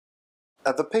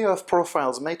The Payoff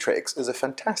Profiles Matrix is a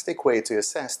fantastic way to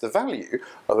assess the value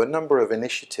of a number of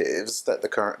initiatives that the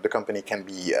company can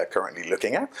be currently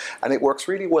looking at, and it works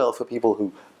really well for people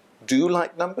who do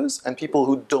like numbers and people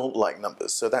who don't like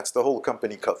numbers. So that's the whole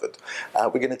company covered.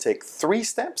 We're going to take 3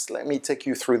 steps. Let me take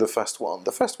you through the first one.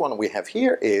 The first one we have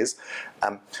here is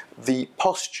the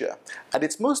posture. At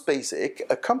its most basic,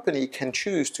 a company can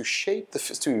choose to shape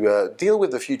deal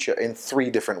with the future in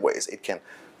 3 different ways. It can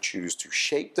choose to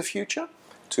shape the future,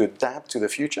 to adapt to the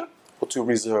future, or to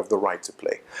reserve the right to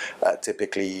play.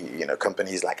 Typically,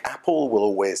 companies like Apple will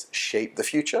always shape the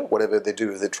future. Whatever they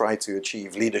do, they try to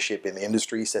achieve leadership in the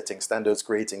industry, setting standards,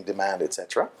 creating demand,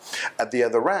 etc. At the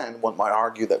other end, one might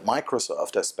argue that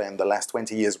Microsoft has spent the last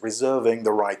 20 years reserving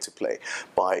the right to play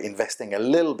by investing a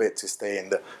little bit to stay in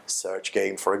the search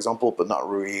game, for example, but not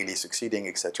really succeeding,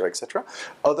 etc., etc.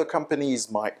 Other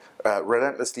companies might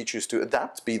relentlessly choose to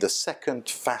adapt, be the second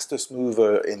fastest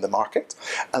mover in the market,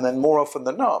 and then more often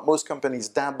than not, most companies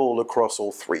dabble across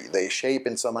all 3. They shape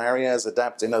in some areas,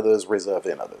 adapt in others, reserve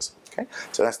in others. Okay?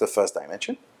 So that's the first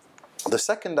dimension. The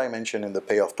second dimension in the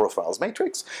Payoff Profiles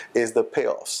Matrix is the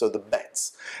payoffs, so the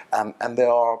bets. And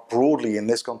there are broadly in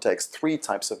this context 3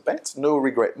 types of bets: no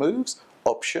regret moves,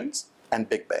 options, and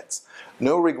big bets.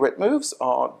 No regret moves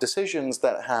are decisions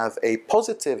that have a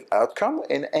positive outcome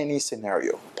in any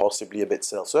scenario. Possibly a bit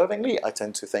self-servingly, I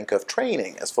tend to think of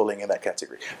training as falling in that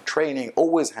category. Training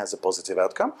always has a positive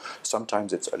outcome.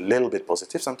 Sometimes it's a little bit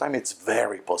positive, sometimes it's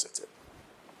very positive.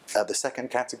 The second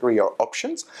category are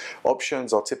options.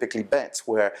 Options are typically bets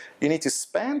where you need to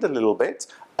spend a little bit,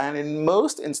 and in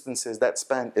most instances that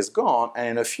spend is gone, and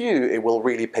in a few it will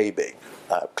really pay big.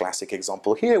 A classic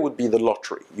example here would be the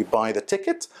lottery. You buy the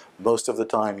ticket, most of the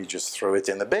time you just throw it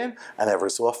in the bin, and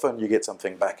every so often you get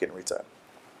something back in return.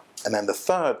 And then the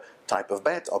third type of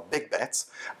bet are big bets,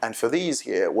 and for these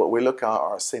here what we look at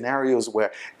are scenarios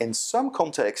where in some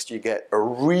context you get a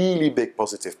really big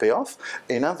positive payoff,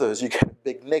 in others you get a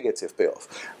big negative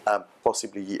payoff.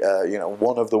 Possibly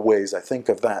one of the ways I think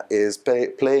of that is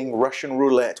playing Russian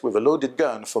roulette with a loaded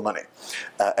gun for money.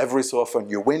 Every so often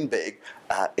you win big,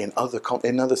 in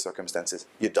other circumstances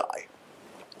you die.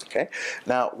 Okay?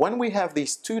 Now when we have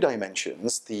these 2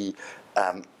 dimensions, the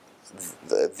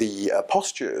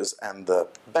postures and the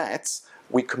bets,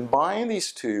 we combine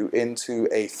these 2 into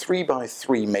a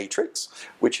 3x3 matrix,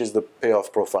 which is the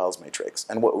Payoff Profiles Matrix.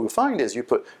 And what we find is you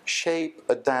put shape,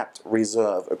 adapt,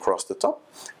 reserve across the top,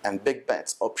 and big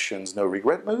bets, options, no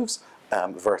regret moves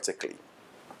vertically.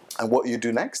 And what you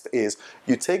do next is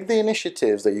you take the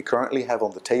initiatives that you currently have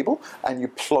on the table and you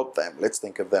plot them. Let's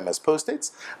think of them as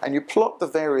post-its. And you plot the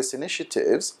various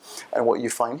initiatives, and what you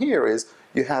find here is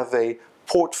you have a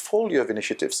portfolio of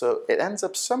initiatives. So it ends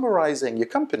up summarizing your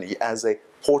company as a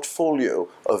portfolio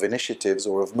of initiatives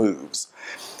or of moves.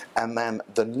 And then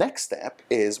the next step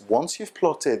is, once you've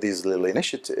plotted these little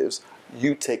initiatives,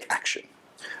 you take action.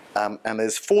 And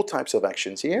there's 4 types of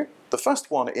actions here. The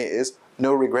first one is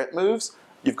no regret moves.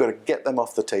 You've got to get them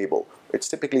off the table. It's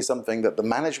typically something that the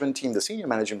management team, the senior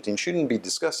management team, shouldn't be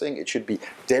discussing. It should be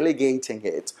delegating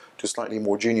it to slightly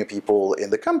more junior people in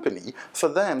the company for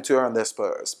them to earn their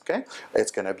spurs. Okay?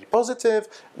 It's going to be positive.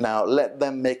 Now let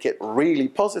them make it really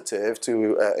positive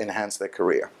to enhance their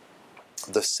career.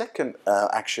 The second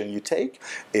action you take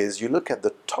is you look at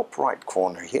the top right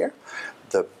corner here,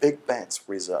 the big bets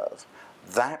reserve.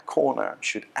 That corner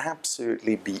should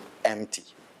absolutely be empty.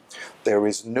 There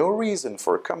is no reason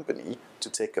for a company to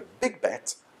take a big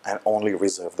bet and only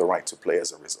reserve the right to play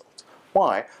as a result.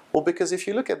 Why? Well, because if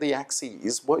you look at the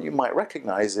axes, what you might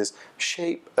recognize is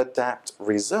shape, adapt,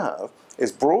 reserve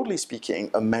is, broadly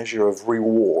speaking, a measure of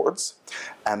rewards,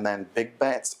 and then big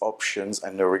bets, options,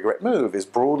 and no regret move is,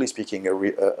 broadly speaking,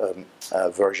 a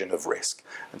version of risk.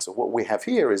 And so what we have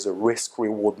here is a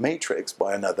risk-reward matrix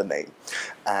by another name.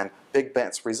 And big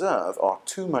bets reserve are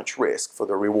too much risk for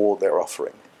the reward they're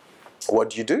offering.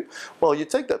 What do you do? Well, you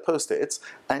take that post-its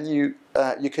and you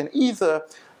can either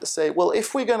say, well,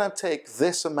 if we're going to take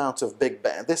this amount of big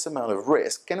bet, this amount of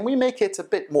risk, can we make it a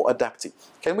bit more adaptive?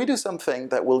 Can we do something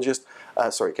that will just,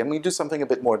 can we do something a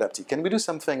bit more adaptive? Can we do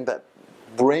something that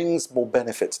brings more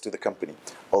benefits to the company?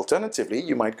 Alternatively,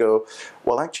 you might go,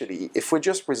 well, actually, if we're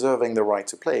just reserving the right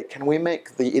to play, can we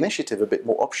make the initiative a bit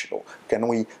more optional? Can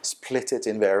we split it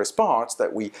in various parts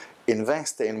that we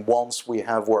invest in once we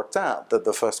have worked out that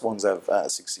the first ones have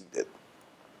succeeded?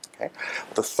 Okay.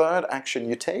 The third action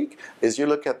you take is you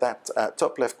look at that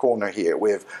top left corner here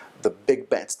with the big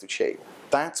bets to shape.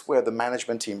 That's where the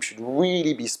management team should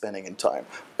really be spending in time,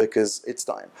 because it's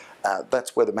time.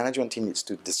 That's where the management team needs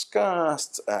to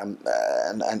discuss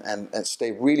and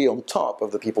stay really on top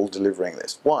of the people delivering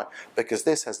this. Why? Because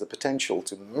this has the potential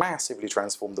to massively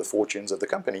transform the fortunes of the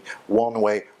company one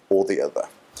way or the other.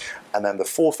 And then the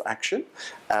fourth action,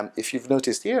 if you've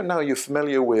noticed here, now you're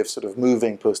familiar with sort of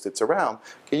moving post-its around,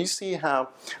 can you see how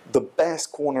the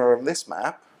best corner of this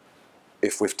map,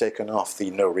 if we've taken off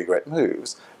the no regret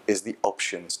moves, is the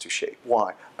options to shape.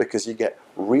 Why? Because you get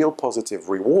real positive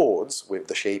rewards with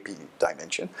the shapey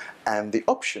dimension, and the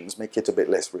options make it a bit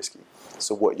less risky.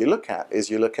 So what you look at is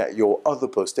you look at your other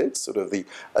post-its, sort of the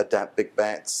adapt big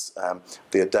bets,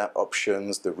 the adapt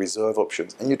options, the reserve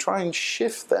options, and you try and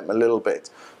shift them a little bit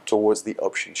towards the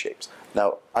option shapes.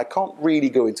 Now, I can't really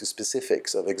go into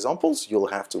specifics of examples. You'll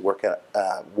have to work that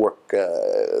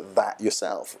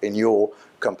yourself in your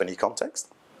company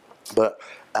context. But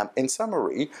in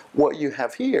summary, what you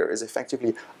have here is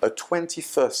effectively a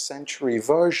 21st century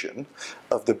version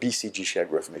of the BCG share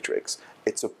growth matrix.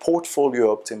 It's a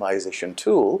portfolio optimization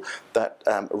tool that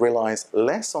relies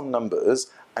less on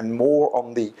numbers and more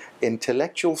on the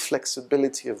intellectual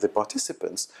flexibility of the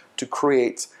participants to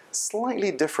create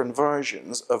slightly different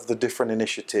versions of the different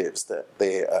initiatives that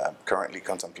they are currently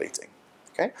contemplating.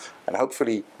 Okay? And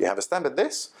hopefully you have a stab at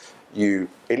this. You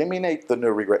eliminate the no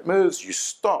regret moves, you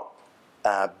stop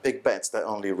big bets that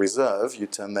only reserve, you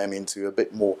turn them into a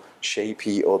bit more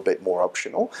shapey or a bit more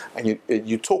optional, and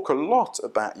you talk a lot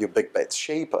about your big bets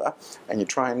shaper, and you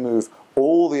try and move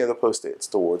all the other post-its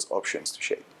towards options to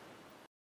shape.